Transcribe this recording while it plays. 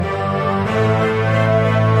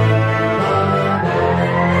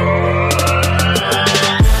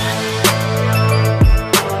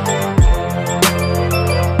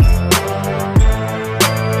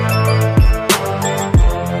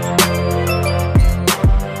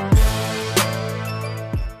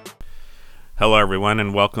Hello, everyone,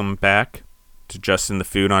 and welcome back to Justin the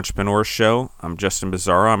Food Entrepreneur Show. I'm Justin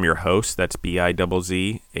Bizzarro. I'm your host. That's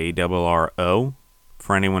Bizzarro.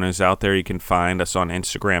 For anyone who's out there, you can find us on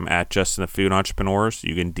Instagram at Justin the Food Entrepreneurs.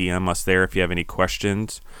 You can DM us there if you have any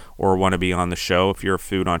questions or want to be on the show if you're a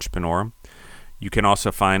food entrepreneur. You can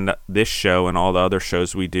also find this show and all the other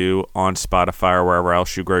shows we do on Spotify or wherever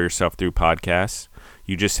else you grow yourself through podcasts.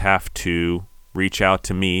 You just have to reach out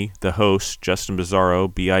to me, the host, Justin Bizzarro,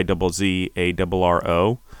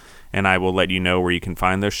 Bizzarro, and I will let you know where you can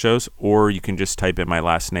find those shows, or you can just type in my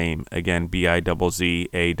last name, again, Bizzarro,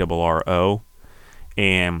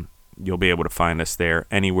 and you'll be able to find us there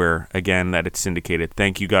anywhere, again, that it's syndicated.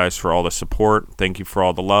 Thank you guys for all the support. Thank you for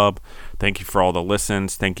all the love. Thank you for all the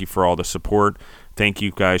listens. Thank you for all the support. Thank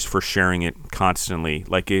you guys for sharing it constantly.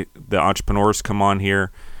 The entrepreneurs come on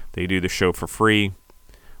here. They do the show for free.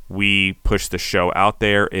 We push the show out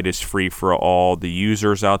there. It is free for all the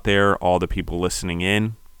users out there, all the people listening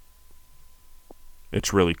in.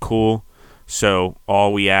 It's really cool. So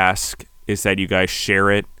all we ask is that you guys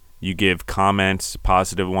share it. You give comments,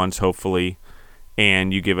 positive ones hopefully,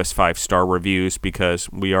 and you give us 5-star reviews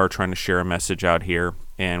because we are trying to share a message out here,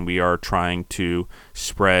 and we are trying to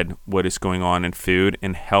spread what is going on in food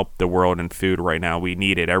and help the world in food right now. We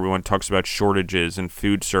need it. Everyone talks about shortages in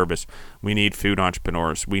food service. We need food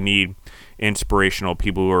entrepreneurs. We need inspirational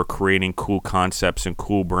people who are creating cool concepts and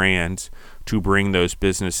cool brands to bring those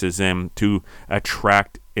businesses in, to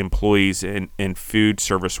attract employees and food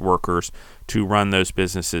service workers to run those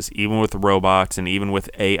businesses, even with robots and even with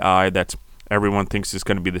AI that's everyone thinks is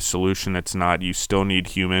going to be the solution. It's not. You still need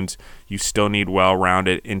humans. You still need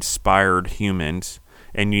well-rounded, inspired humans.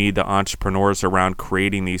 And you need the entrepreneurs around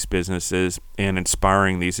creating these businesses and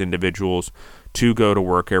inspiring these individuals to go to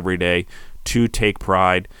work every day, to take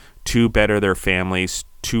pride, to better their families,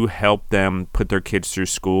 to help them put their kids through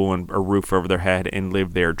school and a roof over their head and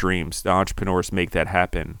live their dreams. The entrepreneurs make that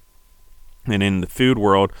happen. And in the food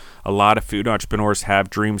world, a lot of food entrepreneurs have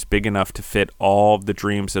dreams big enough to fit all of the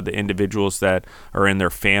dreams of the individuals that are in their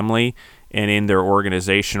family and in their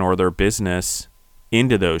organization or their business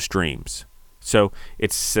into those dreams. So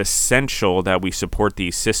it's essential that we support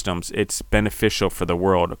these systems. It's beneficial for the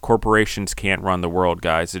world. Corporations can't run the world,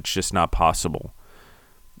 guys. It's just not possible.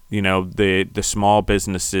 You know, the small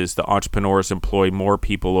businesses, the entrepreneurs employ more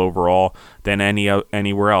people overall than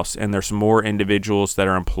anywhere else. And there's more individuals that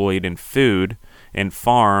are employed in food and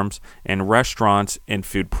farms and restaurants and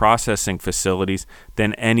food processing facilities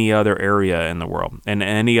than any other area in the world and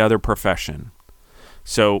any other profession.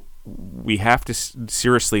 So we have to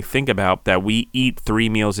seriously think about that. We eat 3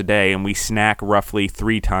 meals a day and we snack roughly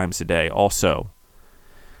 3 times a day also.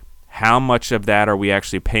 How much of that are we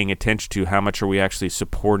actually paying attention to? How much are we actually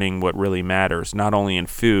supporting what really matters, not only in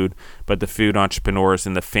food, but the food entrepreneurs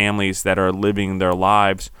and the families that are living their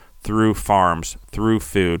lives through farms, through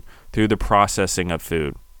food, through the processing of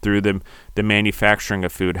food, through the manufacturing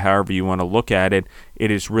of food, however you want to look at it. It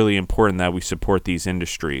is really important that we support these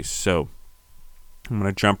industries. So I'm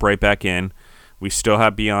going to jump right back in. We still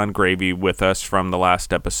have Beyond Gravy with us from the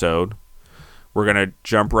last episode. We're going to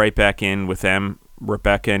jump right back in with them.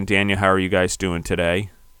 Rebecca and Daniel, how are you guys doing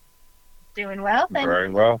today? Doing well, thanks.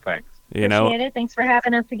 Very well, thanks. Appreciate it. Thanks for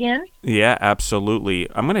having us again. Yeah, absolutely.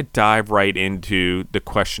 I'm going to dive right into the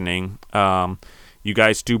questioning. You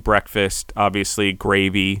guys do breakfast, obviously,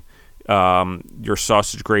 gravy. Your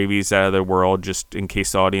sausage gravy is out of the world, just in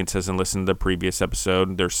case the audience hasn't listened to the previous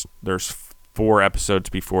episode. There's 4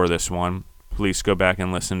 episodes before this one. Please go back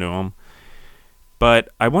and listen to them. But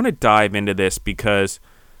I want to dive into this because,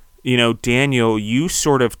 you know, Daniel, you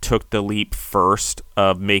sort of took the leap first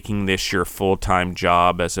of making this your full-time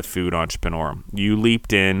job as a food entrepreneur. You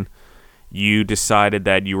leaped in. You decided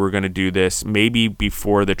that you were going to do this maybe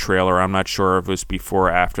before the trailer. I'm not sure if it was before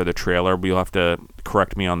or after the trailer. But you'll have to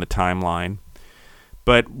correct me on the timeline.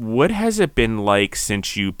 But what has it been like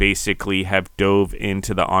since you basically have dove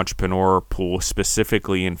into the entrepreneur pool,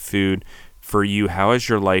 specifically in food, for you? How has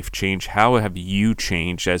your life changed? How have you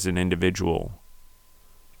changed as an individual?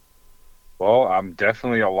 Well, I'm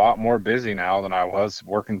definitely a lot more busy now than I was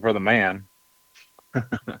working for the man.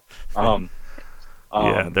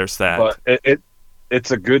 Yeah, there's that. But it's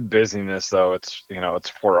a good busyness, though. It's, you know, it's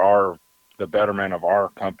for the betterment of our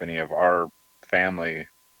company, of our family.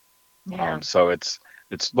 Yeah. So it's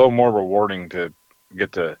a little more rewarding to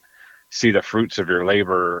get to see the fruits of your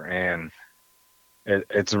labor, and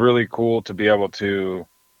it's really cool to be able to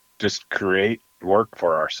just create work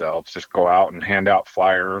for ourselves, just go out and hand out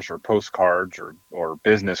flyers or postcards or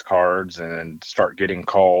business cards and start getting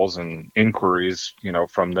calls and inquiries, you know,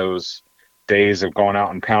 from those days of going out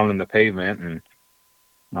and pounding the pavement.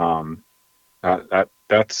 And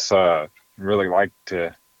That's really like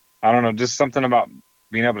to, I don't know, just something about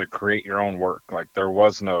being able to create your own work. Like there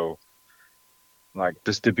was no, like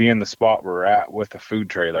just to be in the spot we're at with a food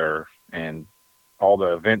trailer and all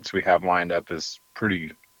the events we have lined up is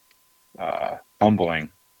pretty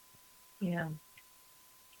humbling. Yeah.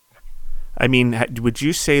 I mean, would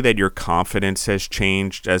you say that your confidence has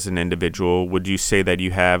changed as an individual? Would you say that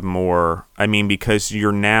you have more? I mean, because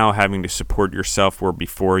you're now having to support yourself where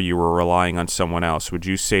before you were relying on someone else. Would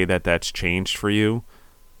you say that that's changed for you?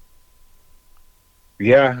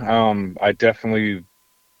 Yeah, I definitely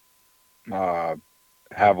uh,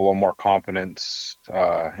 have a little more confidence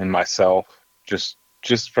in myself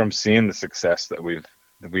just from seeing the success that we've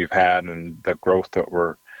had and the growth that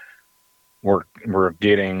we're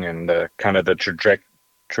getting and the kind of the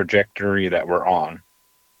trajectory that we're on.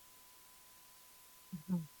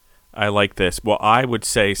 Mhm. I like this. Well, I would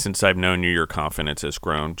say since I've known you, your confidence has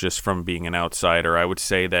grown just from being an outsider. I would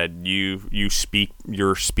say that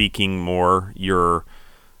you're speaking more. You're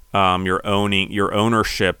owning your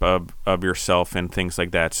ownership of yourself and things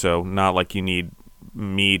like that. So not like you need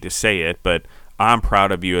me to say it, but I'm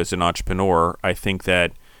proud of you as an entrepreneur. I think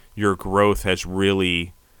that your growth has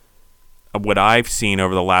really, what I've seen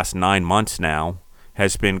over the last 9 months now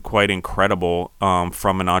has been quite incredible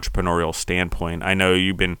from an entrepreneurial standpoint. I know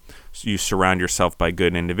you surround yourself by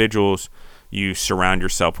good individuals, you surround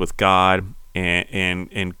yourself with God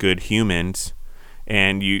and good humans,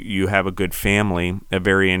 and you have a good family, a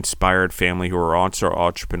very inspired family who are also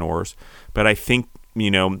entrepreneurs. But I think,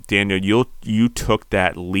 Daniel, you took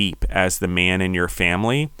that leap as the man in your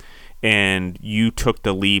family, and you took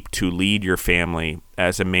the leap to lead your family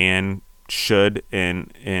as a man should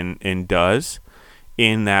and does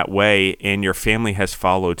in that way, and your family has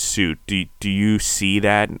followed suit. Do you see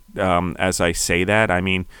that as I say that? I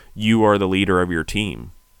mean, you are the leader of your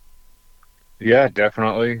team. Yeah,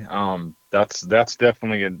 definitely. That's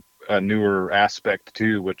definitely a newer aspect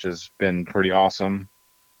too, which has been pretty awesome.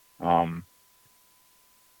 Um,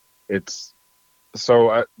 it's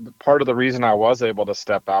so part of the reason I was able to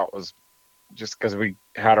step out was just because we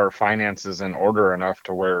had our finances in order enough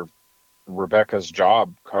to where Rebecca's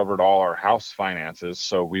job covered all our house finances.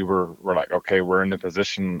 So we're like, okay, we're in the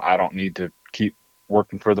position. I don't need to keep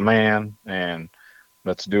working for the man, and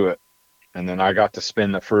let's do it. And then I got to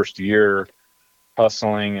spend the first year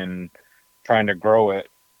hustling and trying to grow it.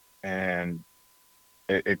 And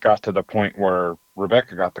it got to the point where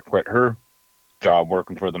Rebecca got to quit her job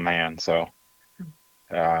working for the man. So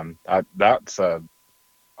I'm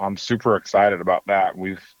super excited about that.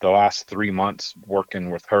 We've the last 3 months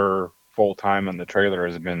working with her full time in the trailer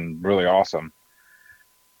has been really awesome.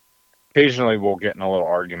 Occasionally we'll get in a little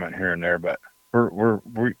argument here and there, but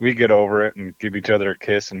we get over it and give each other a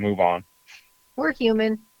kiss and move on. We're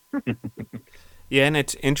human. Yeah, and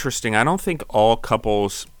it's interesting. I don't think all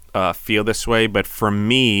couples feel this way, but for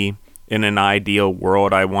me, in an ideal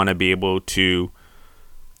world, I want to be able to,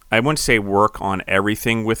 I wouldn't say work on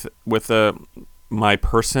everything with my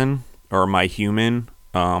person or my human,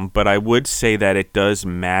 but I would say that it does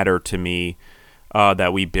matter to me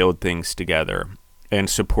that we build things together and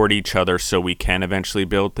support each other so we can eventually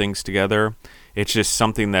build things together. It's just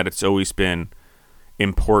something that it's always been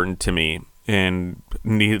important to me. And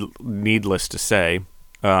needless to say,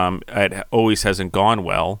 it always hasn't gone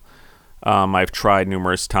well. I've tried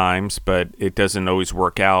numerous times, but it doesn't always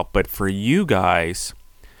work out. But for you guys,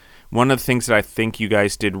 one of the things that I think you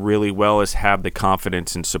guys did really well is have the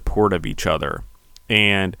confidence and support of each other.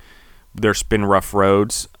 And there's been rough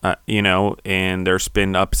roads, and there's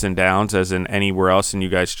been ups and downs as in anywhere else. And you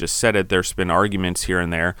guys just said it, there's been arguments here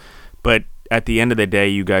and there. But at the end of the day,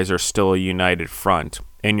 you guys are still a united front.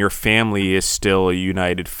 And your family is still a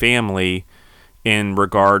united family in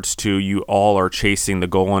regards to you all are chasing the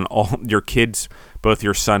goal, and all your kids, both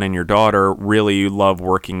your son and your daughter, really love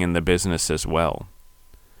working in the business as well.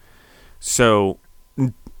 So,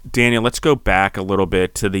 Daniel, let's go back a little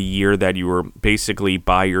bit to the year that you were basically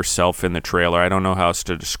by yourself in the trailer. I don't know how else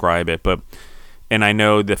to describe it, and I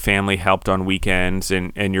know the family helped on weekends,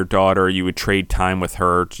 and your daughter, you would trade time with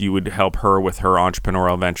her. You would help her with her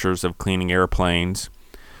entrepreneurial ventures of cleaning airplanes.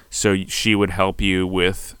 So she would help you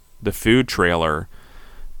with the food trailer.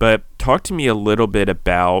 But talk to me a little bit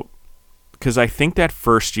about, because I think that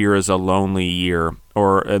first year is a lonely year,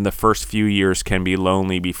 and the first few years can be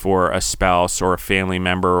lonely before a spouse or a family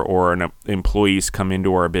member or an employees come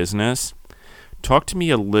into our business. Talk to me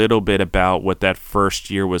a little bit about what that first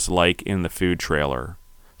year was like in the food trailer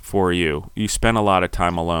for you. You spent a lot of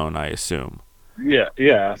time alone, I assume.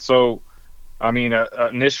 Yeah. So I mean,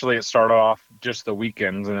 initially it started off just the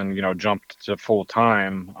weekends, and then jumped to full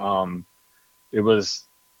time. it was,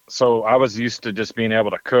 so I was used to just being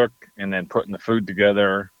able to cook and then putting the food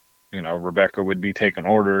together. Rebecca would be taking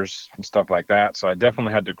orders and stuff like that. So I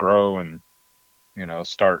definitely had to grow and,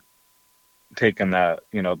 start taking that,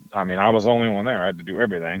 I mean, I was the only one there. I had to do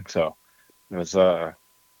everything. So it was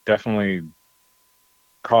definitely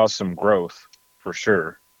caused some growth for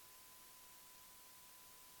sure.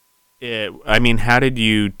 I mean, how did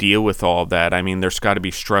you deal with all of that? I mean, there's got to be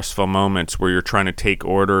stressful moments where you're trying to take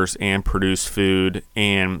orders and produce food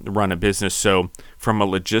and run a business. So, from a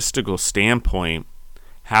logistical standpoint,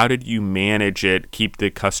 how did you manage it, keep the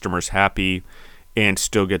customers happy, and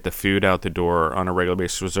still get the food out the door on a regular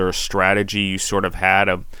basis? Was there a strategy you sort of had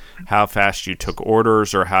of how fast you took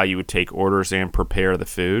orders or how you would take orders and prepare the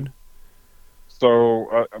food?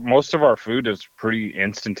 So most of our food is pretty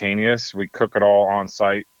instantaneous. We cook it all on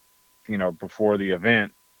site, before the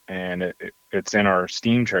event, and it's in our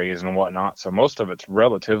steam trays and whatnot. So most of it's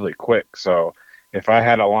relatively quick. So if I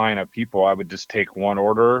had a line of people, I would just take one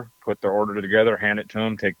order, put their order together, hand it to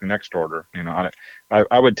them, take the next order.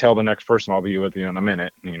 I would tell the next person I'll be with you in a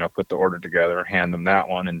minute, put the order together, hand them that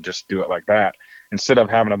one, and just do it like that instead of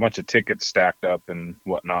having a bunch of tickets stacked up and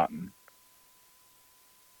whatnot.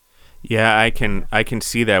 Yeah, I can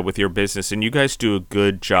see that with your business, and you guys do a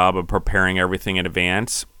good job of preparing everything in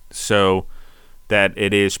advance, so that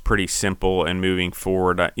it is pretty simple and moving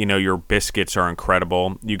forward. Your biscuits are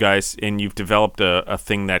incredible. You guys, and you've developed a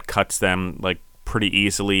thing that cuts them like pretty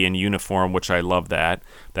easily and uniform, which I love that.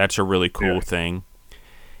 That's a really cool thing.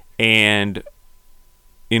 And,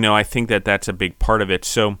 I think that that's a big part of it.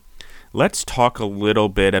 So let's talk a little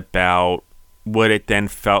bit about what it then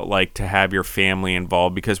felt like to have your family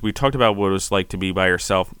involved, because we talked about what it was like to be by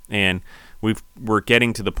yourself, and we're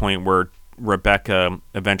getting to the point where Rebecca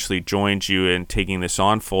eventually joined you in taking this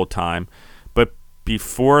on full time. But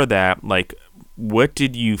before that, like, what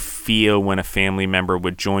did you feel when a family member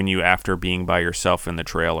would join you after being by yourself in the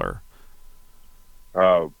trailer?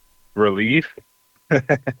 Relief,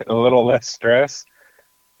 a little less stress,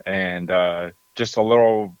 and just a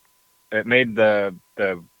little. It made the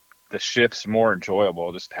shifts more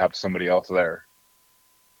enjoyable just to have somebody else there.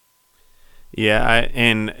 Yeah,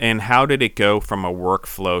 and how did it go from a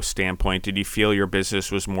workflow standpoint? Did you feel your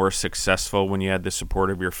business was more successful when you had the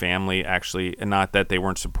support of your family, actually, and not that they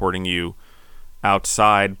weren't supporting you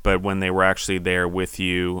outside, but when they were actually there with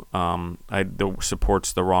you? The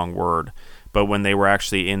support's the wrong word, but when they were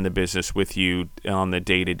actually in the business with you on the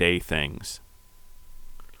day-to-day things.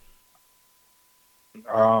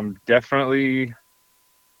 Definitely.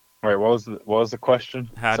 Wait, what was the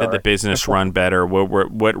question? How did Sorry. the business run better?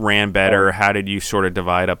 What ran better? How did you sort of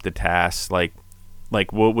divide up the tasks? Like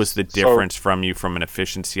what was the difference from an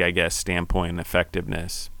efficiency, I guess, standpoint and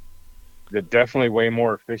effectiveness? They're definitely way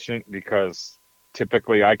more efficient because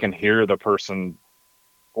typically I can hear the person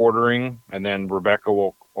ordering, and then Rebecca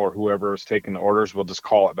will, or whoever is taking the orders will just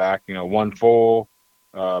call it back. One full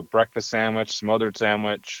breakfast sandwich, smothered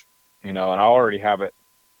sandwich, and I already have it.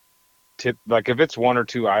 Like if it's one or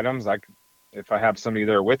two items, if I have somebody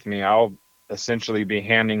there with me, I'll essentially be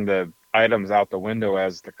handing the items out the window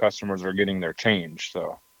as the customers are getting their change.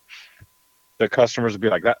 So the customers will be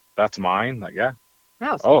like, that's mine. Like, yeah.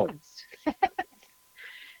 Oh.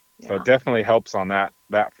 So it definitely helps on that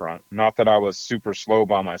front. Not that I was super slow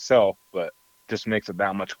by myself, but just makes it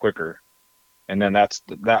that much quicker. And then that's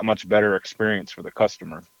that much better experience for the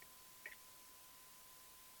customer.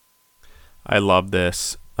 I love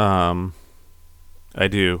this. I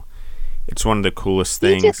do. It's one of the coolest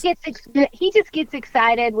things. He just gets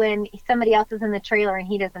excited when somebody else is in the trailer and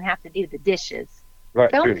he doesn't have to do the dishes. Right.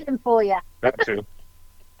 Don't let him fool you. That too.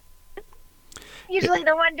 Usually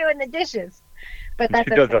the one doing the dishes, but that's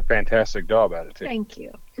He does a fantastic job at it too. Thank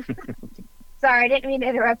you. Sorry, I didn't mean to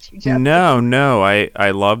interrupt you, Justin. No,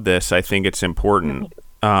 I love this. I think it's important,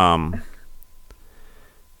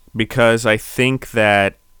 because I think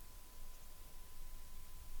that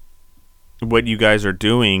what you guys are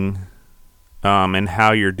doing, and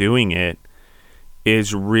how you're doing it,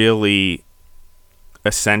 is really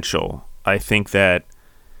essential. I think that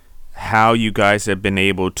how you guys have been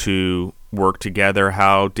able to work together,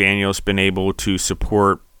 how Daniel's been able to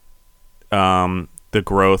support the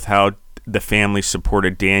growth, how the family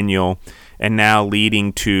supported Daniel, and now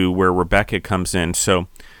leading to where Rebecca comes in. So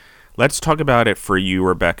let's talk about it for you,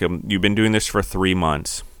 Rebecca. You've been doing this for 3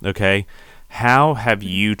 months, okay? How have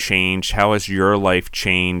you changed? How has your life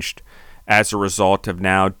changed as a result of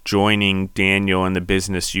now joining Daniel and the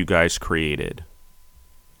business you guys created?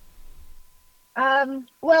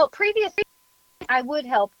 Well, previously I would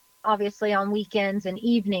help obviously on weekends and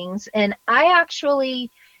evenings, and I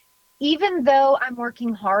actually even though I'm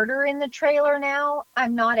working harder in the trailer now,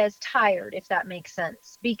 I'm not as tired, if that makes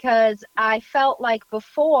sense, because I felt like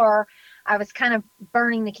before I was kind of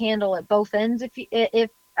burning the candle at both ends, if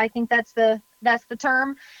I think that's the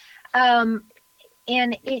term. And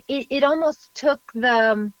it almost took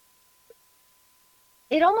the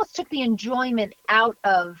enjoyment out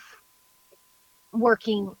of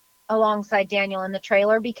working alongside Daniel in the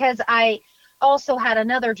trailer, because I also had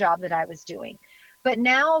another job that I was doing. But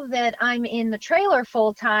now that I'm in the trailer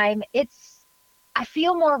full time, I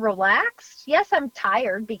feel more relaxed. Yes, I'm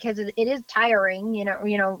tired because it is tiring,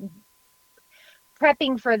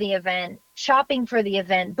 prepping for the event, shopping for the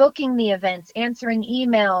event, booking the events, answering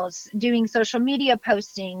emails, doing social media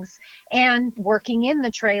postings, and working in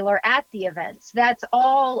the trailer at the events. That's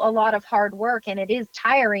all a lot of hard work, and it is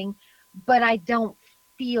tiring, but I don't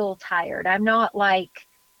feel tired. I'm not like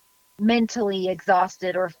mentally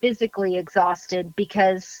exhausted or physically exhausted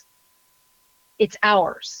because it's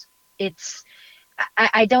hours.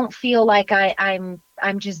 I don't feel like I'm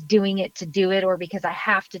just doing it to do it, or because I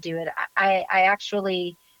have to do it.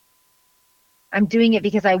 I'm doing it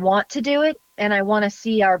because I want to do it, and I want to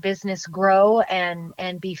see our business grow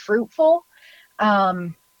and be fruitful.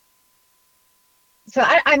 So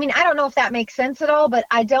I mean, I don't know if that makes sense at all, but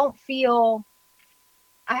I feel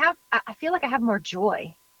like I have more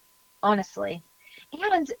joy, honestly.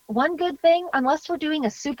 And one good thing, unless we're doing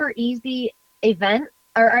a super easy event,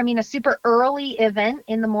 a super early event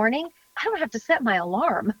in the morning, I don't have to set my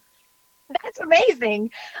alarm. That's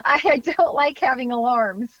amazing. I don't like having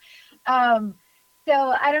alarms. So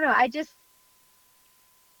I don't know.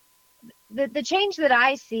 The change that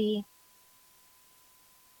I see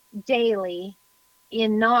daily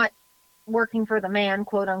in not working for the man,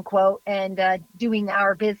 quote unquote, and doing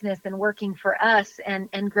our business and working for us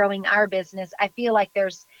and growing our business, I feel like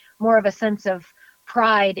there's more of a sense of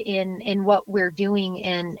pride in what we're doing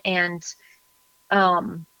and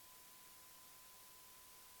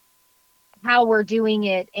how we're doing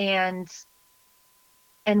it and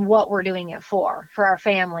what we're doing it for our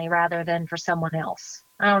family rather than for someone else.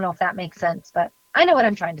 I don't know if that makes sense, but I know what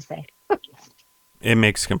I'm trying to say. It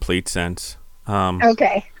makes complete sense.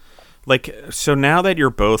 Okay. Like, so now that you're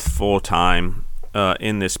both full-time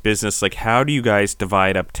in this business, like, how do you guys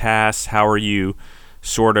divide up tasks? How are you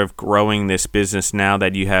sort of growing this business now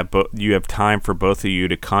that you have time for both of you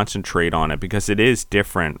to concentrate on it? Because it is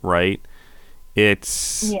different, right?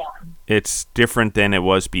 It's different than it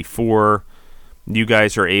was before. You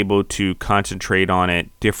guys are able to concentrate on it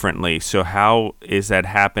differently. So how is that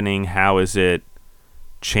happening? How is it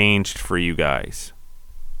changed for you guys?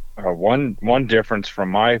 One difference from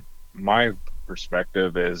my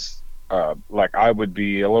perspective is like I would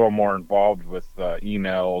be a little more involved with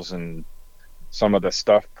emails and some of the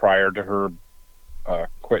stuff prior to her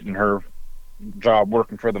quitting her job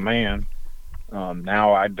working for the man.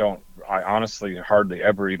 Now I honestly hardly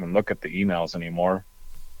ever even look at the emails anymore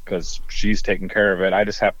because she's taking care of it. I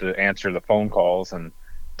just have to answer the phone calls and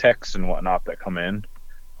texts and whatnot that come in.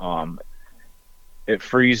 It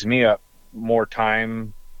frees me up more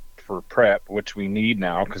time for prep, which we need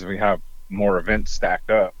now because we have more events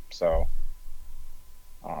stacked up. So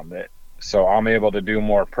I'm able to do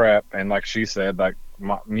more prep, and like she said, like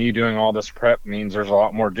me doing all this prep means there's a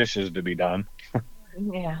lot more dishes to be done.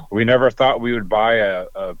 Yeah. We never thought we would buy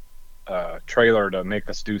a trailer to make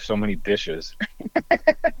us do so many dishes.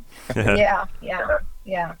 Yeah.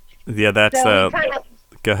 That's so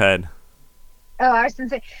go ahead. Oh, I was going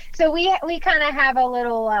to say, so we kind of have a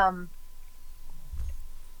little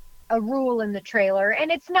a rule in the trailer, and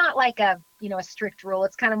it's not like a strict rule.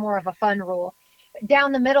 It's kind of more of a fun rule.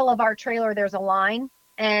 Down the middle of our trailer there's a line,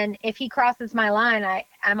 and if he crosses my line,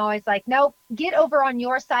 I'm always like, nope, get over on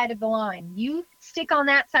your side of the line. You stick on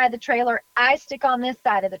that side of the trailer, I stick on this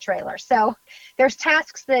side of the trailer. So there's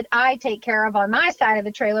tasks that I take care of on my side of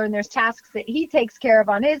the trailer, and there's tasks that he takes care of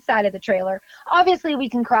on his side of the trailer. Obviously we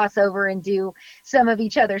can cross over and do some of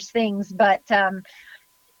each other's things, but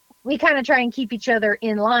we kind of try and keep each other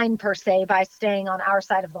in line, per se, by staying on our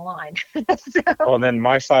side of the line. Well, and then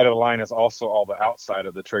my side of the line is also all the outside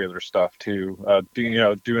of the trailer stuff too.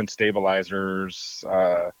 Doing stabilizers,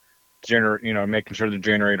 making sure the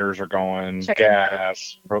generators are going, checking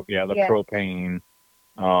gas, propane.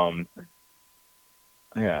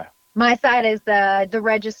 My side is the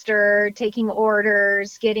register, taking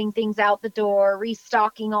orders, getting things out the door,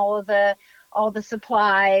 restocking all the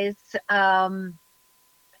supplies,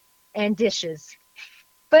 and dishes.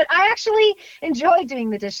 But I actually enjoy doing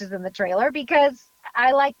the dishes in the trailer because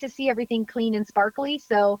I like to see everything clean and sparkly.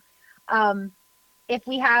 So if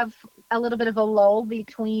we have a little bit of a lull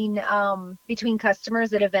between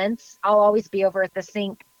customers at events, I'll always be over at the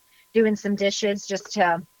sink doing some dishes just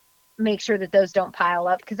to make sure that those don't pile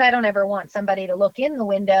up, because I don't ever want somebody to look in the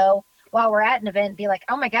window while we're at an event and be like,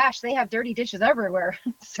 oh my gosh, they have dirty dishes everywhere.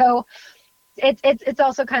 So it's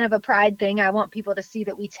also kind of a pride thing. I want people to see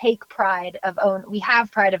that we have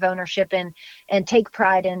pride of ownership and take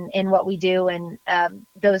pride in what we do, and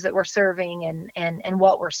those that we're serving and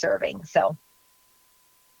what we're serving. So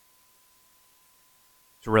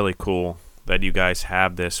it's really cool that you guys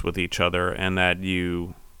have this with each other, and that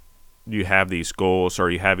you have these goals,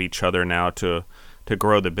 or you have each other now to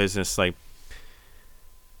grow the business. Like,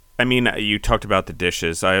 I mean, you talked about the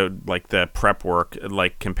dishes. I like the prep work,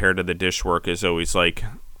 like compared to the dish work, is always like,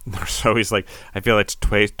 there's always like, I feel it's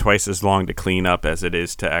twice as long to clean up as it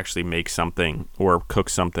is to actually make something or cook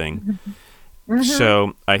something. Mm-hmm.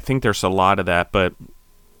 So I think there's a lot of that. But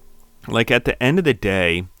like at the end of the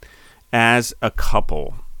day, as a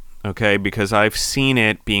couple, okay, because I've seen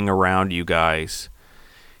it being around you guys,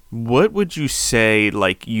 what would you say,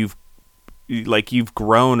 like you've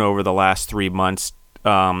grown over the last 3 months?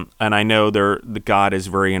 And I know the God is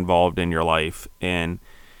very involved in your life, and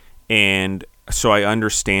so I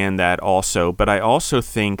understand that also. But I also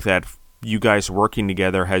think that you guys working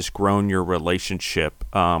together has grown your relationship.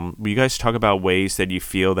 Will you guys talk about ways that you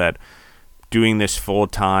feel that doing this full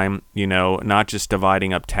time, not just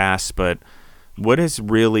dividing up tasks, but what is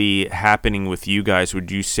really happening with you guys? Would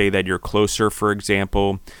you say that you're closer, for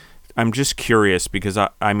example? I'm just curious, because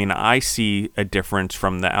I mean, I see a difference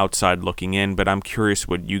from the outside looking in, but I'm curious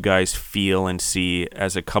what you guys feel and see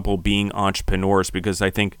as a couple being entrepreneurs, because I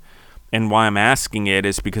think, and why I'm asking it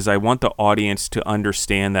is because I want the audience to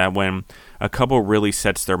understand that when a couple really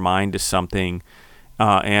sets their mind to something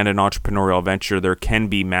and an entrepreneurial venture, there can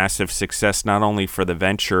be massive success, not only for the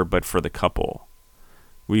venture, but for the couple.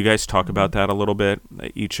 Will you guys talk about that a little bit,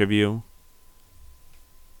 each of you?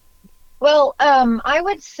 Well, I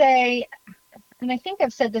would say, and I think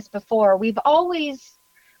I've said this before, we've always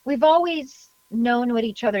known what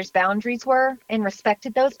each other's boundaries were and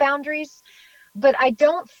respected those boundaries. But I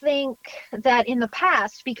don't think that in the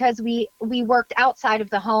past, because we worked outside of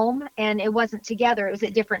the home and it wasn't together, it was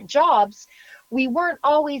at different jobs, we weren't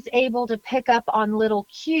always able to pick up on little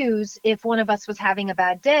cues if one of us was having a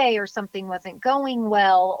bad day, or something wasn't going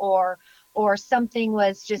well, or something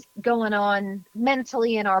was just going on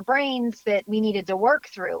mentally in our brains that we needed to work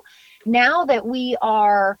through. Now that we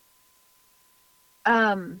are,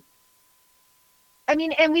 and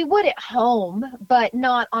we would at home, but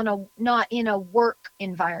not in a work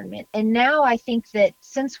environment. And now I think that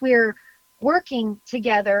since we're working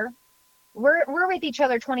together, we're with each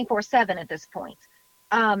other 24/7 at this point.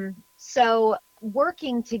 So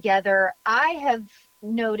working together, I have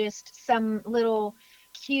noticed some little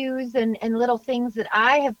cues and little things that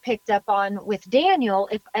I have picked up on with Daniel,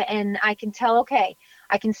 and I can tell, okay,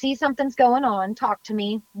 I can see something's going on. Talk to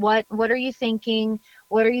me. What are you thinking?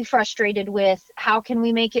 What are you frustrated with? How can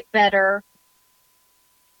we make it better?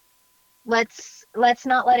 Let's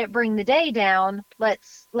not let it bring the day down.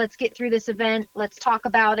 Let's get through this event. Let's talk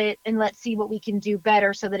about it, and let's see what we can do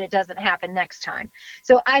better so that it doesn't happen next time.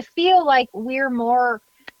 So I feel like we've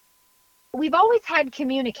always had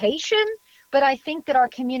communication, but I think that our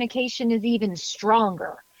communication is even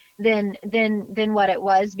stronger than what it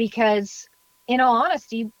was, because in all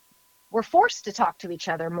honesty, we're forced to talk to each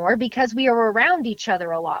other more because we are around each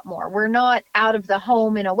other a lot more. We're not out of the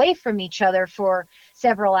home and away from each other for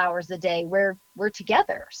several hours a day. We're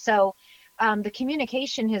together. So the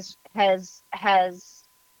communication has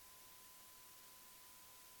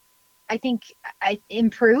I think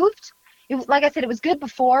improved. Like I said, it was good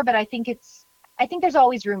before, but I think there's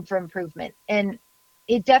always room for improvement, and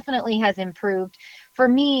it definitely has improved. For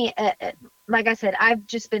me, like I said, I've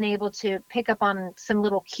just been able to pick up on some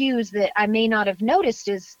little cues that I may not have noticed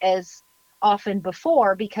as often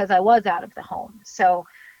before because I was out of the home. So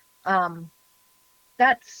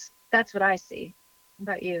that's what I see. What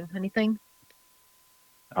about you? Anything?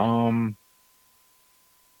 I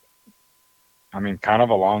mean, kind of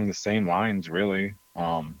along the same lines, really.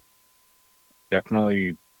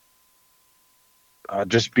 Definitely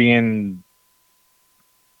just being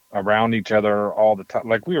around each other all the time.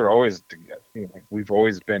 Like, we were always together. We've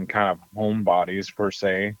always been kind of homebodies per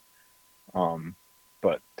se.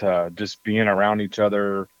 But just being around each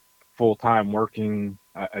other full time working,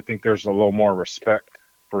 I think there's a little more respect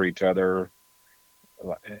for each other.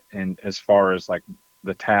 And as far as like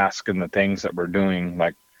the task and the things that we're doing,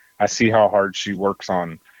 like I see how hard she works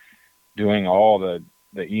on doing all the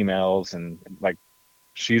emails, and like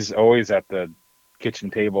she's always at the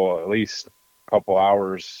kitchen table at least a couple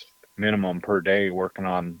hours, minimum per day working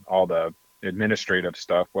on all the administrative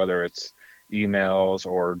stuff, whether it's emails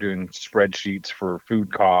or doing spreadsheets for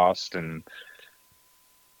food cost and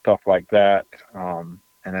stuff like that. And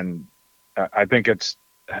then I think it's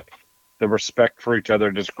the respect for each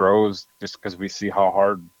other just grows just because we see how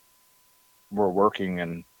hard we're working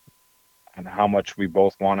and how much we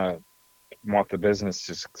both want the business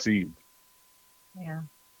to succeed. Yeah.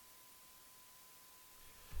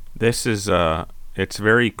 This is it's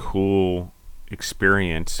very cool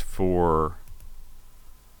experience for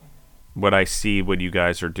what I see what you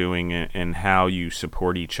guys are doing and how you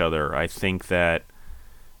support each other. I think that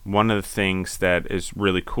one of the things that is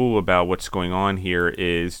really cool about what's going on here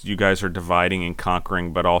is you guys are dividing and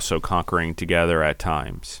conquering, but also conquering together at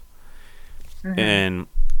times. Mm-hmm. And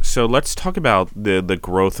so let's talk about the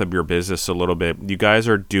growth of your business a little bit. You guys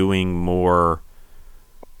are doing more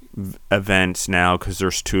events now because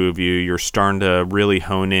there's two of you. You're starting to really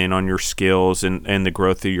hone in on your skills and the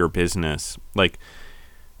growth of your business. Like,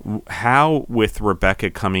 how, with Rebecca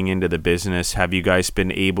coming into the business, have you guys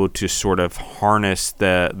been able to sort of harness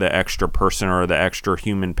the extra person or the extra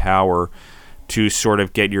human power to sort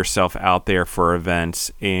of get yourself out there for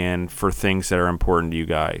events and for things that are important to you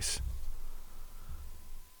guys?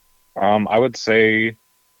 I would say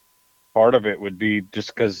part of it would be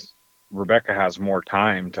just because Rebecca has more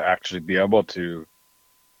time to actually be able to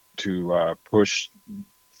push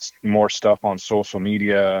more stuff on social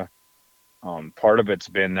media. Part of it's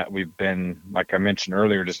been that we've been, like I mentioned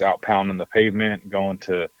earlier, just out pounding the pavement, going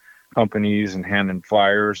to companies and handing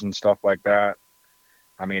flyers and stuff like that.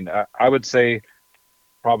 I mean, I would say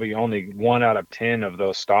probably only 1 out of 10 of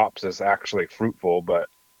those stops is actually fruitful, but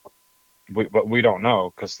we don't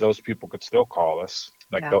know because those people could still call us,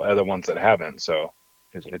 like the other ones that haven't. So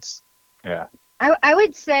it's yeah. I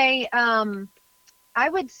would say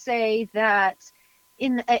that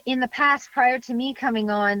in the past, prior to me coming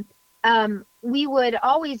on, we would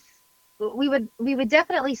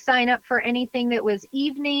definitely sign up for anything that was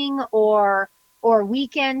evening or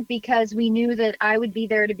weekend because we knew that I would be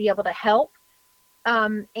there to be able to help.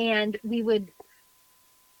 And we would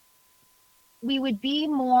be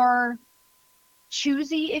more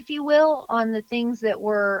choosy, if you will, on the things that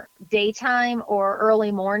were daytime or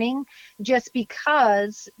early morning, just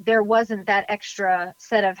because there wasn't that extra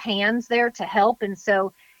set of hands there to help. And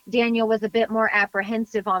so Daniel was a bit more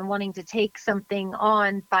apprehensive on wanting to take something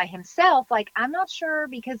on by himself. Like, I'm not sure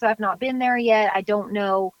because I've not been there yet. I don't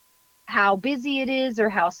know how busy it is or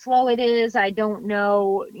how slow it is. I don't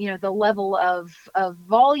know, the level of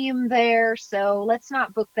volume there. So let's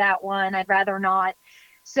not book that one. I'd rather not.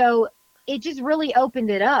 So it just really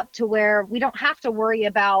opened it up to where we don't have to worry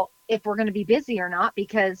about if we're going to be busy or not,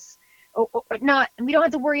 because we don't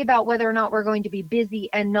have to worry about whether or not we're going to be busy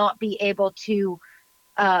and not be able to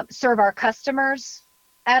serve our customers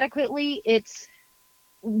adequately. It's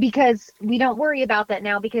because we don't worry about that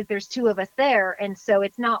now because there's two of us there. And so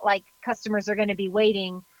it's not like customers are going to be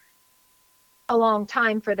waiting a long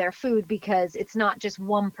time for their food because it's not just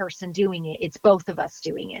one person doing it. It's both of us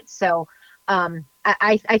doing it. So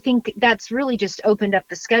I think that's really just opened up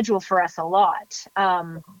the schedule for us a lot.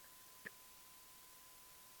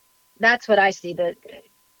 That's what I see, that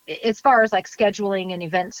as far as like scheduling and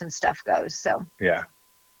events and stuff goes. So yeah.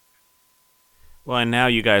 Well, and now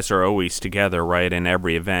you guys are always together, right, in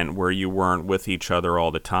every event where you weren't with each other all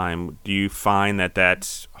the time. Do you find that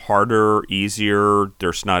that's harder, easier,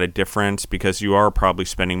 there's not a difference? Because you are probably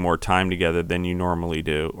spending more time together than you normally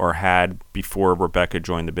do or had before Rebecca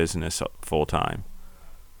joined the business full time.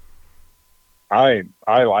 I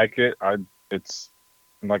like it. It's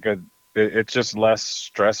like it's just less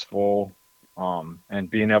stressful, and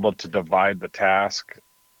being able to divide the task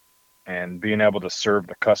and being able to serve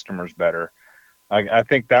the customers better. I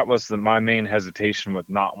think that was my main hesitation with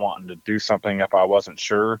not wanting to do something if I wasn't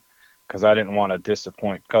sure, because I didn't want to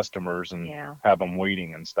disappoint customers and have them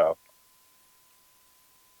waiting and stuff.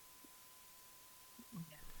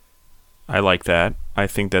 I like that. I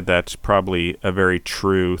think that that's probably a very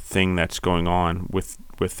true thing that's going on with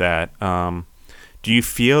that. Do you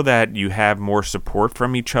feel that you have more support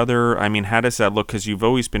from each other? I mean, how does that look? Because you've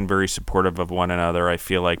always been very supportive of one another, I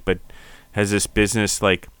feel like. But has this business,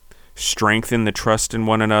 like, strengthen the trust in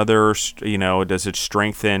one another? Does it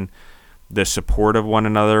strengthen the support of one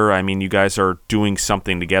another? I mean, you guys are doing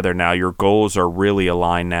something together now. Your goals are really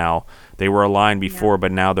aligned now. They were aligned before,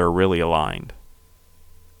 but now they're really aligned.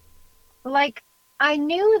 Like, I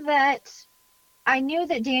knew that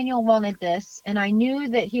Daniel wanted this, and I knew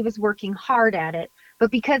that he was working hard at it,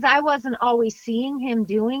 but because I wasn't always seeing him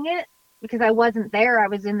doing it, because I wasn't there, I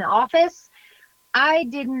was in the office, I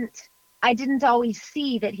didn't I didn't always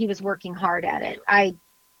see that he was working hard at it. I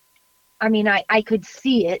mean, I could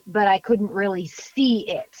see it, but I couldn't really see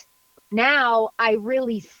it. Now I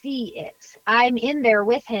really see it. I'm in there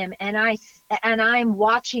with him, and I'm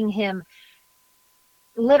watching him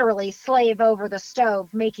literally slave over the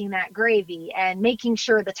stove, making that gravy and making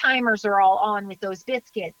sure the timers are all on with those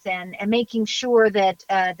biscuits, and making sure that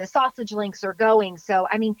the sausage links are going. So,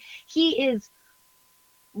 I mean, he is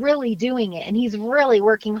really doing it, and he's really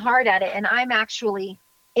working hard at it. And I'm actually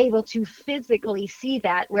able to physically see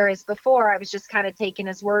that. Whereas before I was just kind of taking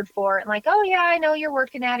his word for it, and like, oh yeah, I know you're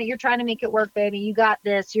working at it. You're trying to make it work, baby. You got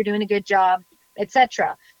this. You're doing a good job,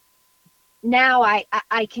 etc. Now I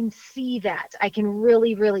can see that. I can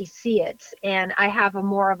really, really see it. And I have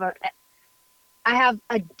I have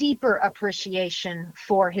a deeper appreciation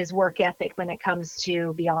for his work ethic when it comes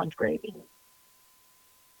to Beyond Gravy.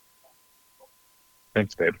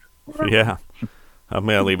 Thanks, babe. Yeah. I'm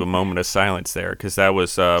going to leave a moment of silence there, because that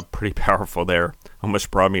was pretty powerful there. Almost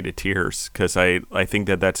brought me to tears, because I think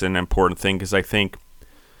that that's an important thing, because I think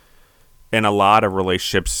in a lot of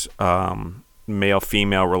relationships,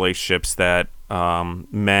 male-female relationships, that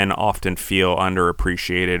men often feel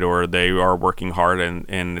underappreciated, or they are working hard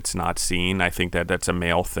and it's not seen. I think that that's a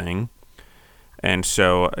male thing. And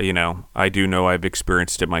so, you know I've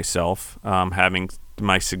experienced it myself, having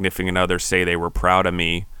my significant other say they were proud of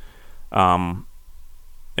me.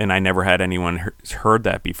 And I never had anyone heard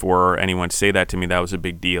that before, or anyone say that to me. That was a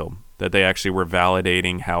big deal, that they actually were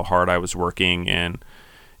validating how hard I was working and,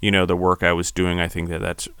 the work I was doing. I think that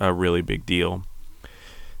that's a really big deal.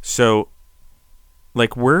 So,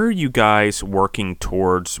 like, where are you guys working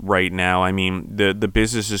towards right now? I mean, the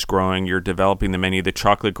business is growing. You're developing the menu. The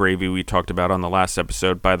chocolate gravy we talked about on the last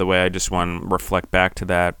episode. By the way, I just want to reflect back to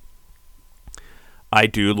that. I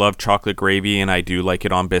do love chocolate gravy, and I do like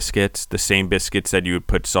it on biscuits, the same biscuits that you would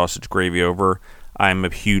put sausage gravy over. I'm a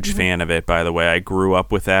huge fan of it, by the way. I grew up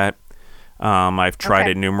with that. I've tried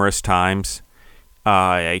it numerous times.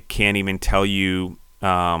 I can't even tell you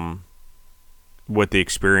what the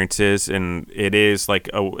experience is, and it is like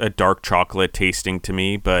a dark chocolate tasting to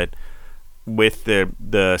me, but with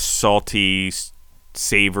the salty,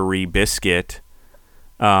 savory biscuit,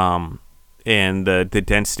 and the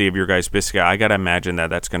density of your guys' biscuit, I gotta imagine that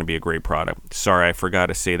that's going to be a great product. Sorry, I forgot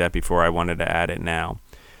to say that before. I wanted to add it now.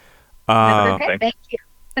 Okay, thank you.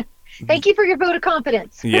 Thank you for your vote of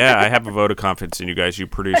confidence. Yeah, I have a vote of confidence in you guys. You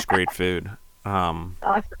produce great food. Awesome.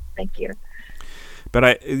 Thank you.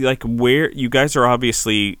 But where you guys are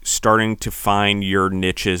obviously starting to find your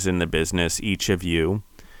niches in the business, each of you.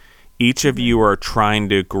 Each of you are trying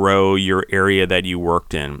to grow your area that you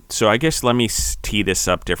worked in. So I guess let me tee this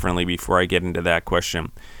up differently before I get into that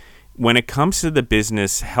question. When it comes to the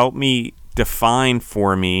business, help me define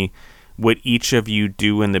for me what each of you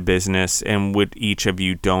do in the business and what each of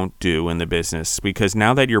you don't do in the business. Because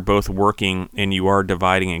now that you're both working and you are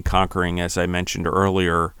dividing and conquering, as I mentioned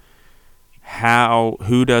earlier,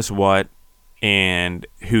 who does what and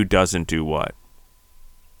who doesn't do what?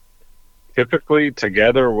 Typically,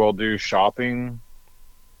 together we'll do shopping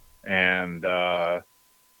and a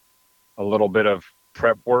little bit of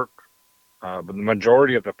prep work, but the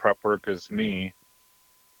majority of the prep work is me.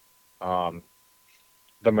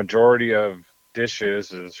 The majority of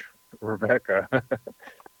dishes is Rebecca.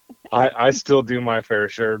 I still do my fair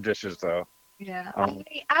share of dishes, though. Yeah,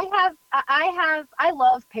 I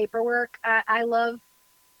love paperwork. I'm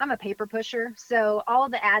a paper pusher, so all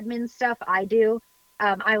the admin stuff I do.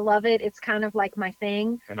 I love it. It's kind of like my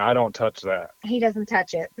thing. And I don't touch that. He doesn't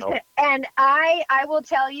touch it. Nope. And I will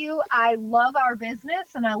tell you, I love our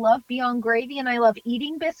business, and I love Beyond Gravy, and I love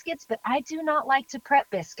eating biscuits, but I do not like to prep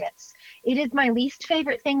biscuits. It is my least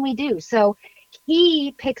favorite thing we do. So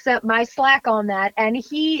he picks up my slack on that, and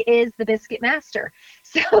he is the biscuit master.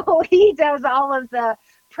 So he does all of the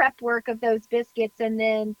prep work of those biscuits. And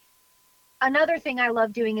then another thing I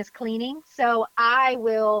love doing is cleaning. So I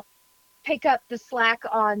will pick up the slack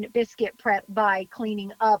on biscuit prep by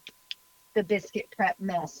cleaning up the biscuit prep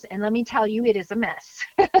mess. And let me tell you, it is a mess.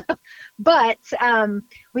 But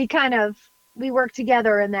we work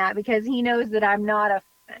together in that, because he knows that I'm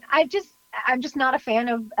just not a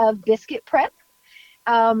fan of biscuit prep.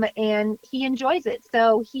 And he enjoys it.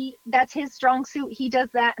 So that's his strong suit. He does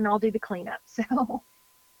that, and I'll do the cleanup. So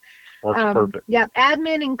Works perfect. Yeah,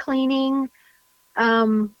 admin and cleaning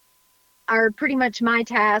are pretty much my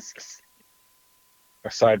tasks.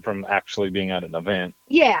 Aside from actually being at an event.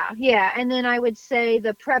 Yeah. And then I would say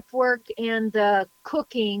the prep work and the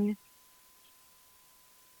cooking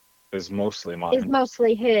is mostly mine. Is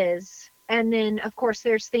mostly his. And then, of course,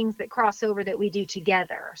 there's things that cross over that we do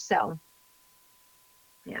together. So,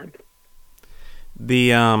 yeah.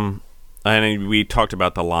 The I mean, we talked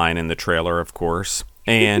about the line in the trailer, of course,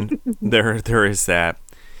 and there is that.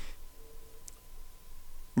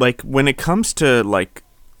 Like when it comes to like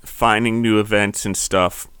finding new events and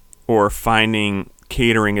stuff, or finding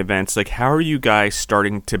catering events, like how are you guys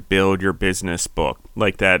starting to build your business book,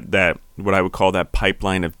 like that what I would call that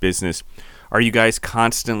pipeline of business? Are you guys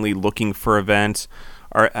constantly looking for events,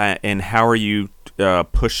 and how are you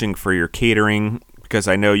pushing for your catering? Because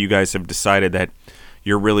I know you guys have decided that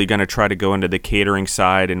you're really going to try to go into the catering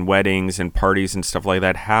side and weddings and parties and stuff like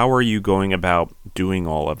that. How are you going about doing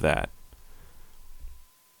all of that?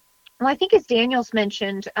 Well, I think as Daniel's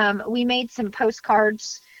mentioned, we made some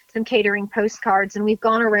postcards, some catering postcards, and we've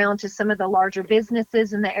gone around to some of the larger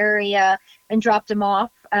businesses in the area and dropped them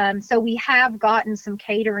off. So we have gotten some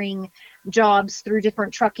catering jobs through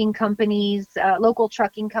different trucking companies, local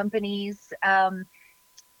trucking companies,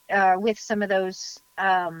 with some of those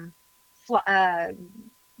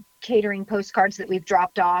catering postcards that we've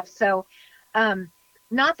dropped off. So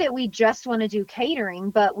not that we just want to do catering,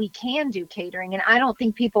 but we can do catering. And I don't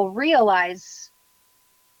think people realize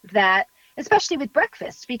that, especially with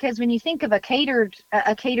breakfast, because when you think of a catered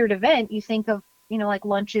event, you think of, like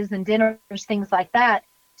lunches and dinners, things like that.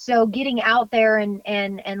 So getting out there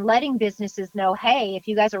and letting businesses know, hey, if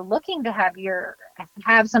you guys are looking to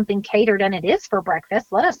have something catered and it is for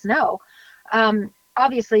breakfast, let us know.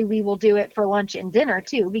 Obviously, we will do it for lunch and dinner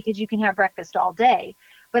too, because you can have breakfast all day.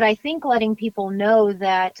 But I think letting people know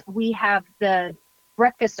that we have the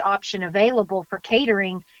breakfast option available for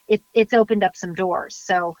catering, it's opened up some doors.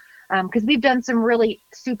 So, because we've done some really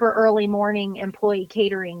super early morning employee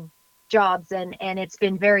catering jobs, and it's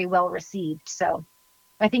been very well received. So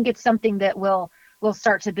I think it's something that we'll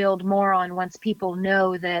start to build more on once people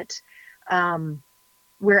know that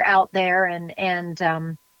we're out there, and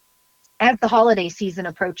as the holiday season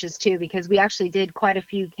approaches too, because we actually did quite a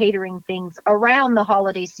few catering things around the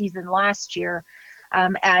holiday season last year,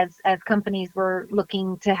 as companies were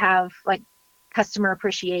looking to have like customer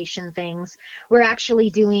appreciation things. We're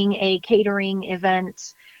actually doing a catering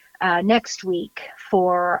event next week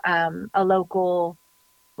for a local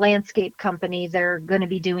landscape company. They're going to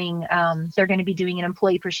be doing an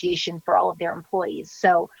employee appreciation for all of their employees.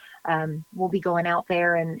 So we'll be going out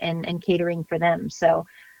there and catering for them. So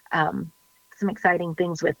some exciting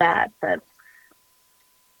things with that. But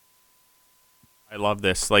I love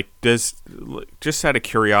this. Like, just out of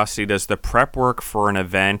curiosity, does the prep work for an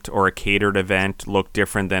event or a catered event look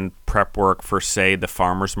different than prep work for, say, the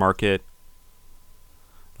farmer's market?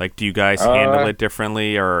 Like, do you guys handle it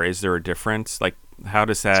differently, or is there a difference? Like, how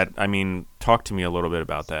does that, I mean, talk to me a little bit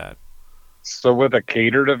about that. So with a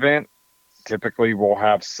catered event, typically we'll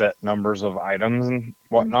have set numbers of items and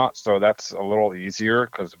whatnot. So that's a little easier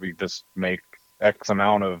because we just make X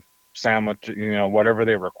amount of sandwich, whatever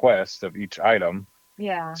they request of each item.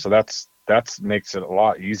 yeah. So that's makes it a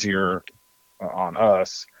lot easier on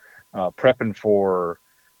us. Prepping for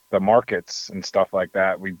the markets and stuff like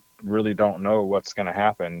that, we really don't know what's going to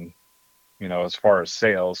happen, as far as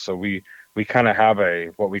sales. So we kind of have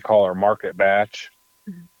what we call our market batch,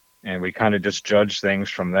 and we kind of just judge things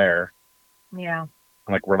from there. Yeah.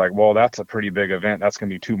 Like we're like, well, that's a pretty big event. That's going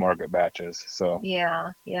to be 2 market batches. So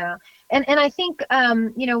Yeah. And I think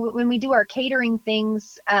when we do our catering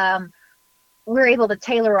things, we're able to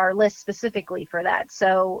tailor our list specifically for that.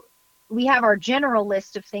 So we have our general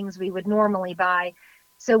list of things we would normally buy.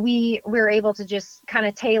 So we're able to just kind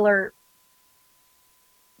of tailor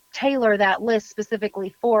that list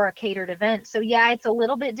specifically for a catered event. So yeah, it's a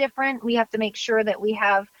little bit different. We have to make sure that we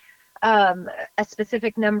have a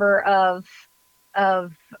specific number of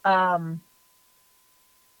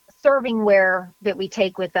servingware that we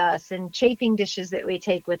take with us, and chafing dishes that we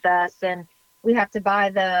take with us, and we have to buy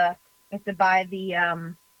the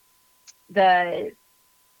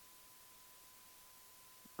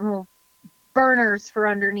burners for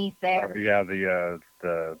underneath there. yeah,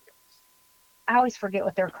 the I always forget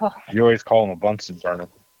what they're called. you always call them a Bunsen burner.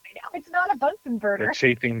 It's not a Bunsen burner. The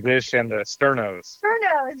chafing dish and the sternos.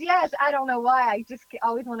 Sternos, yes. I don't know why. I just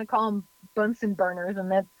always want to call them Bunsen burners,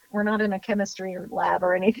 and we're not in a chemistry lab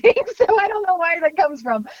or anything, so I don't know where that comes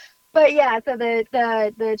from. But yeah, so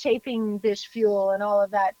the chafing dish fuel and all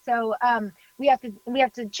of that. So we have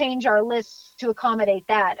to change our list to accommodate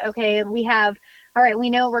that. Okay, and we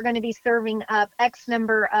know we're going to be serving up X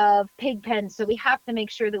number of pig pens, so we have to make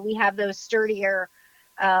sure that we have those sturdier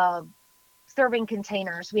serving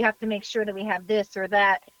containers. We have to make sure that we have this or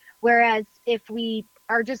that. Whereas if we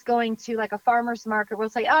are just going to like a farmer's market, we'll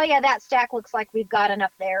say, oh yeah, that stack looks like we've got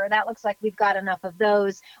enough there, or that looks like we've got enough of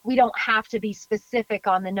those. We don't have to be specific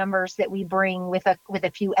on the numbers that we bring with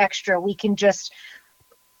a few extra. We can just,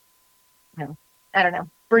 I don't know,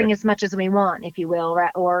 bring as much as we want, if you will,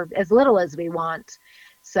 or as little as we want.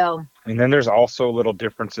 So. And then there's also little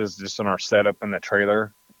differences just in our setup in the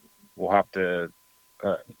trailer. We'll have to,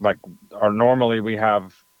 normally we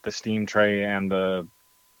have the steam tray and the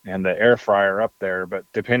air fryer up there, but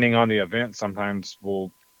depending on the event, sometimes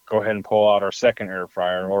we'll go ahead and pull out our second air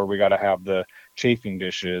fryer, or we got to have the chafing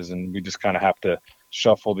dishes, and we just kind of have to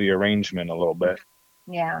shuffle the arrangement a little bit.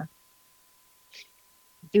 Yeah.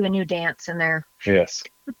 Do a new dance in there. Yes.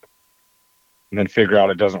 And then figure out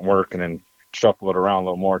it doesn't work, and then shuffle it around a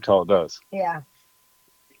little more until it does. Yeah.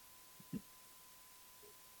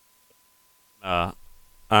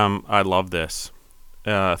 I love this.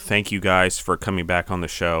 Thank you guys for coming back on the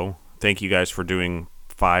show. Thank you guys for doing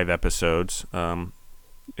 5 episodes.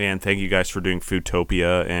 And thank you guys for doing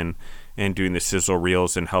Foodtopia and doing the sizzle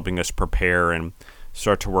reels and helping us prepare and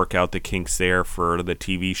start to work out the kinks there for the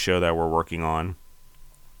TV show that we're working on.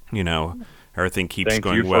 Everything keeps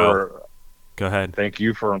going well. Go ahead. Thank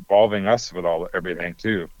you for involving us with everything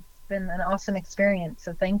too. It's been an awesome experience,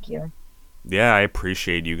 so thank you. Yeah, I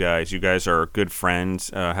appreciate you guys. You guys are good friends,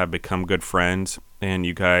 have become good friends, and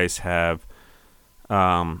you guys have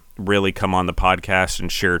really come on the podcast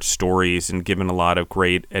and shared stories and given a lot of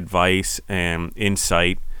great advice and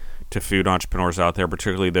insight to food entrepreneurs out there,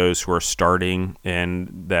 particularly those who are starting and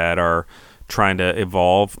that are trying to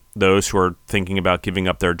evolve, those who are thinking about giving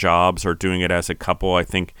up their jobs or doing it as a couple. I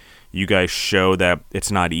think you guys show that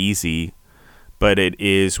it's not easy, but it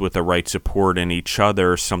is, with the right support in each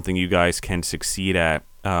other, something you guys can succeed at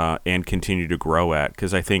and continue to grow at.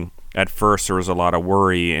 Because I think at first there was a lot of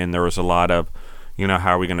worry and there was a lot of,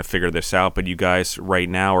 how are we going to figure this out? But you guys right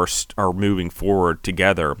now are moving forward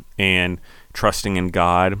together and trusting in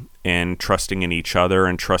God and trusting in each other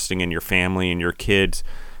and trusting in your family and your kids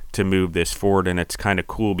to move this forward. And it's kind of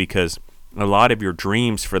cool because a lot of your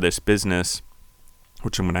dreams for this business,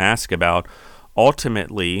 which I'm going to ask about,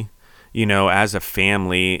 ultimately, as a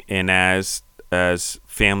family and as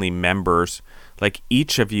family members, like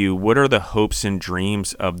each of you, what are the hopes and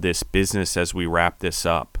dreams of this business as we wrap this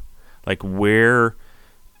up? Like where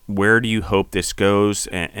do you hope this goes,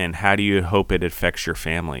 and how do you hope it affects your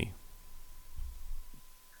family?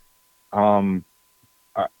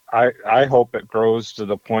 I hope it grows to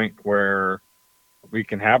the point where we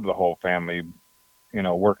can have the whole family,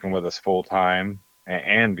 working with us full time,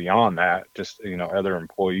 and beyond that, just, other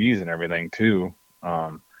employees and everything too.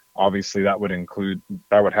 Obviously that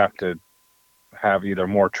would have to have either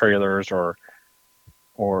more trailers or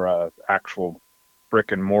actual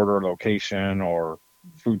brick and mortar location or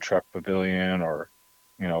food truck pavilion or,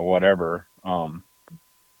 whatever.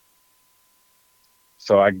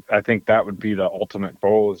 So I think that would be the ultimate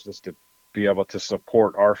goal, is just to be able to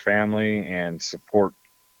support our family and support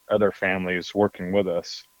other families working with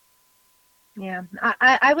us. Yeah,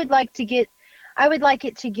 I would like it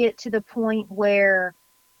to get to the point where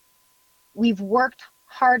we've worked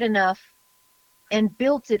hard enough and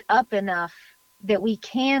built it up enough that we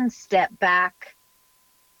can step back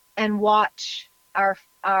and watch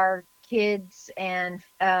our kids and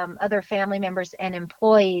other family members and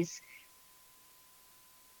employees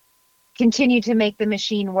continue to make the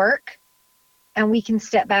machine work, and we can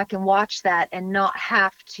step back and watch that and not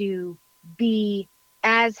have to be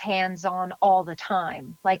as hands-on all the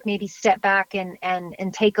time. Like maybe step back and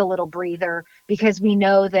take a little breather, because we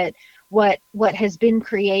know that what has been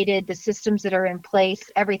created, the systems that are in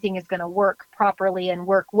place, everything is going to work properly and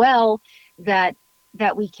work well, that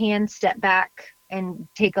we can step back and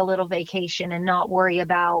take a little vacation and not worry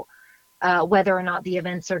about whether or not the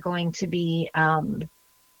events are going to be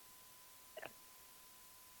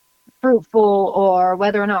fruitful, or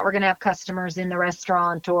whether or not we're going to have customers in the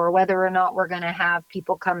restaurant, or whether or not we're going to have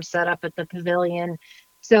people come set up at the pavilion.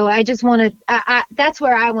 So I just want to, that's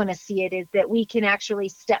where I want to see it, is that we can actually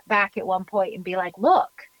step back at one point and be like, look,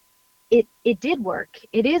 it did work.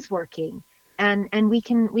 It is working. And we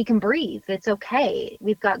can breathe. It's okay.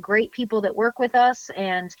 We've got great people that work with us,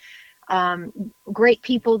 and great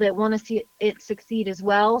people that want to see it succeed as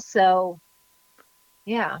well. So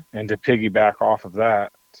yeah. And to piggyback off of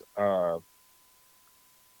that, it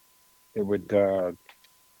would oh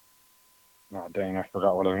dang, I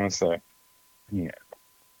forgot what I was going to say. Yeah,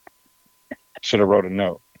 should have wrote a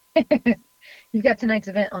note. You've got tonight's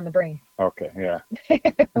event on the brain. Okay, yeah.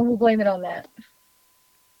 We'll blame it on that.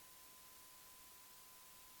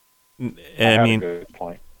 I mean, a good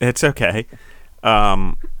point. It's okay.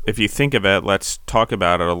 if you think of it, let's talk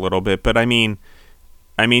about it a little bit. But I mean,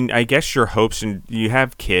 I guess your hopes, and you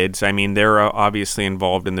have kids. I mean, they're obviously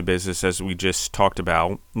involved in the business as we just talked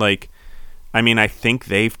about. Like, I mean, I think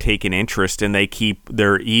they've taken interest and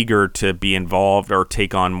they're eager to be involved or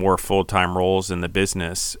take on more full-time roles in the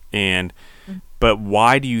business. But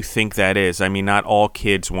why do you think that is? I mean, not all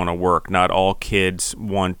kids want to work. Not all kids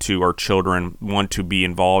or children want to be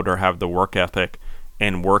involved or have the work ethic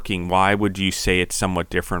and working. Why would you say it's somewhat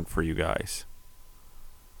different for you guys?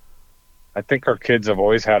 I think our kids have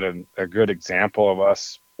always had a good example of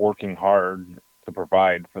us working hard to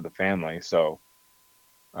provide for the family. So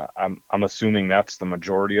I'm assuming that's the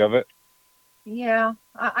majority of it. Yeah,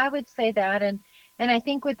 I would say that, and I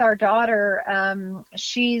think with our daughter,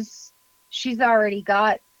 she's already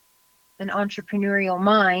got an entrepreneurial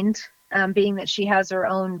mind, being that she has her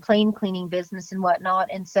own plane cleaning business and whatnot,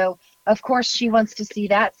 and so of course she wants to see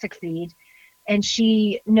that succeed, and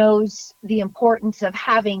she knows the importance of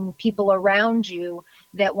having people around you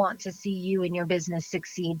that want to see you and your business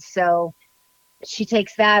succeed. So she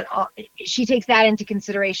takes that into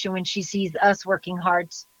consideration when she sees us working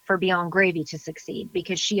hard for Beyond Gravy to succeed,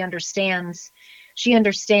 because she understands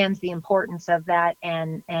the importance of that,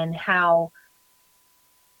 and how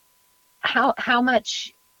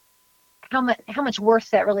much worth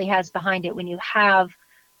that really has behind it when you have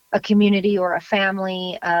a community or a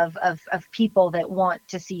family of people that want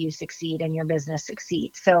to see you succeed and your business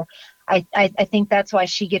succeed. So I think that's why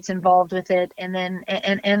she gets involved with it. And then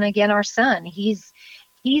and again, our son, he's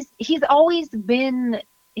always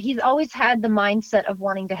had the mindset of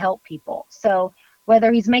wanting to help people. So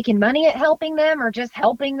whether he's making money at helping them or just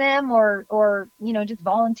helping them or just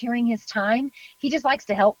volunteering his time, he just likes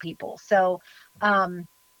to help people. So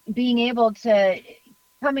being able to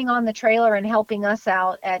coming on the trailer and helping us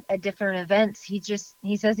out at different events, he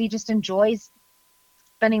says he just enjoys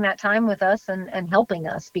spending that time with us and helping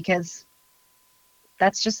us, because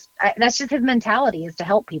that's just his mentality, is to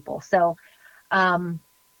help people. So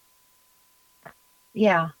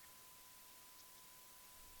yeah.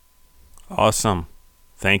 Awesome.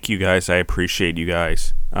 Thank you guys. I appreciate you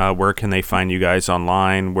guys. Where can they find you guys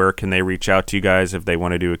online? Where can they reach out to you guys if they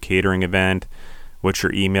want to do a catering event? What's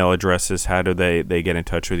your email addresses? How do they get in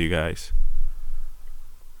touch with you guys?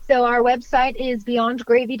 So our website is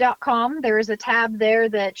beyondgravy.com. There is a tab there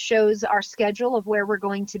that shows our schedule of where we're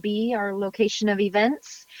going to be, our location of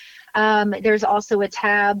events. There's also a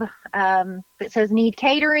tab that says need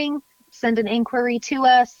catering. Send an inquiry to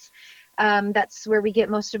us. That's where we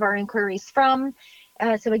get most of our inquiries from.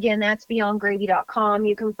 So again, that's beyondgravy.com.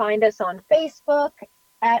 You can find us on Facebook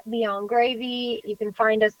at Beyond Gravy. You can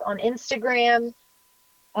find us on Instagram,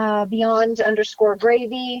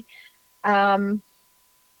 beyond_gravy.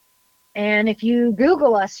 And if you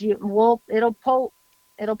Google us, it'll pull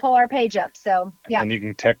our page up. So yeah. And you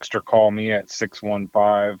can text or call me at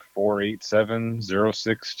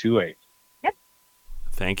 615-487-0628. Yep.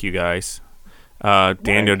 Thank you guys.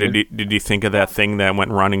 Daniel, did you think of that thing that went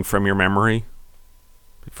running from your memory?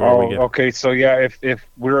 Okay. So yeah, if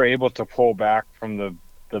we were able to pull back from the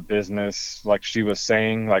business, like she was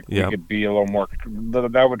saying, like we could be a little more,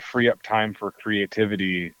 that would free up time for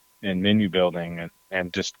creativity and menu building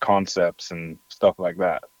and just concepts and stuff like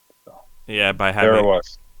that. So, yeah, by having, there it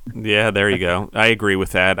was. Yeah, there you go. I agree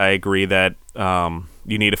with that. I agree that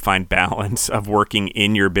you need to find balance of working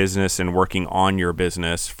in your business and working on your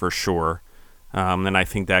business for sure. And I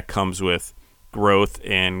think that comes with growth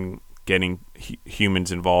and getting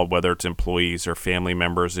humans involved, whether it's employees or family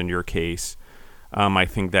members in your case. I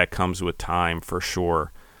think that comes with time for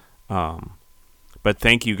sure. But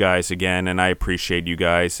thank you guys again, and I appreciate you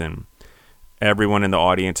guys and everyone in the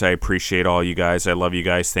audience. I appreciate all you guys. I love you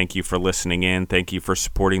guys. Thank you for listening in. Thank you for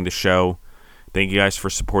supporting the show. Thank you guys for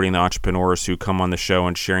supporting the entrepreneurs who come on the show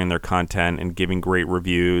and sharing their content and giving great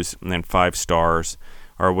reviews and then 5 stars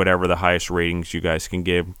or whatever the highest ratings you guys can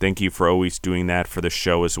give. Thank you for always doing that for the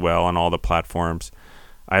show as well on all the platforms.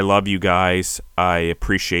 I love you guys. I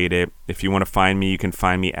appreciate it. If you want to find me, you can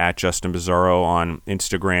find me at Justin Bizzarro on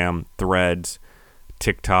Instagram, Threads,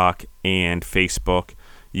 TikTok, and Facebook.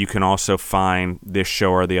 You can also find this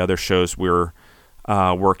show or the other shows we're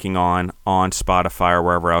working on Spotify or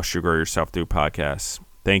wherever else you grow yourself through podcasts.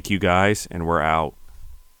 Thank you guys, and we're out.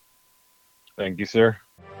 Thank you, sir.